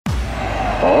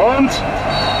Und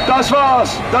das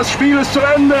war's. Das Spiel ist zu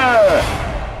Ende.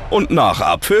 Und nach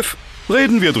Abpfiff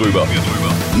reden wir drüber.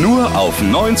 Nur auf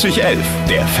 90elf,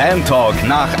 der Fan-Talk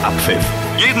nach Abpfiff.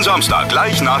 Jeden Samstag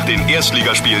gleich nach den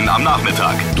Erstligaspielen am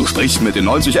Nachmittag. Du sprichst mit den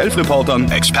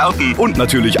 90elf-Reportern, Experten und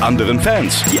natürlich anderen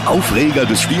Fans. Die Aufreger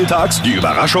des Spieltags, die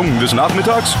Überraschungen des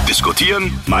Nachmittags,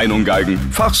 diskutieren, Meinung geigen,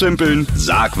 fachsimpeln,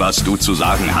 sag, was du zu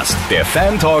sagen hast. Der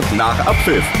Fan-Talk nach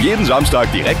Abpfiff. Jeden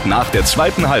Samstag direkt nach der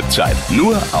zweiten Halbzeit.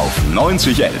 Nur auf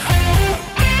 90elf.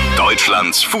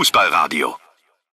 Deutschlands Fußballradio.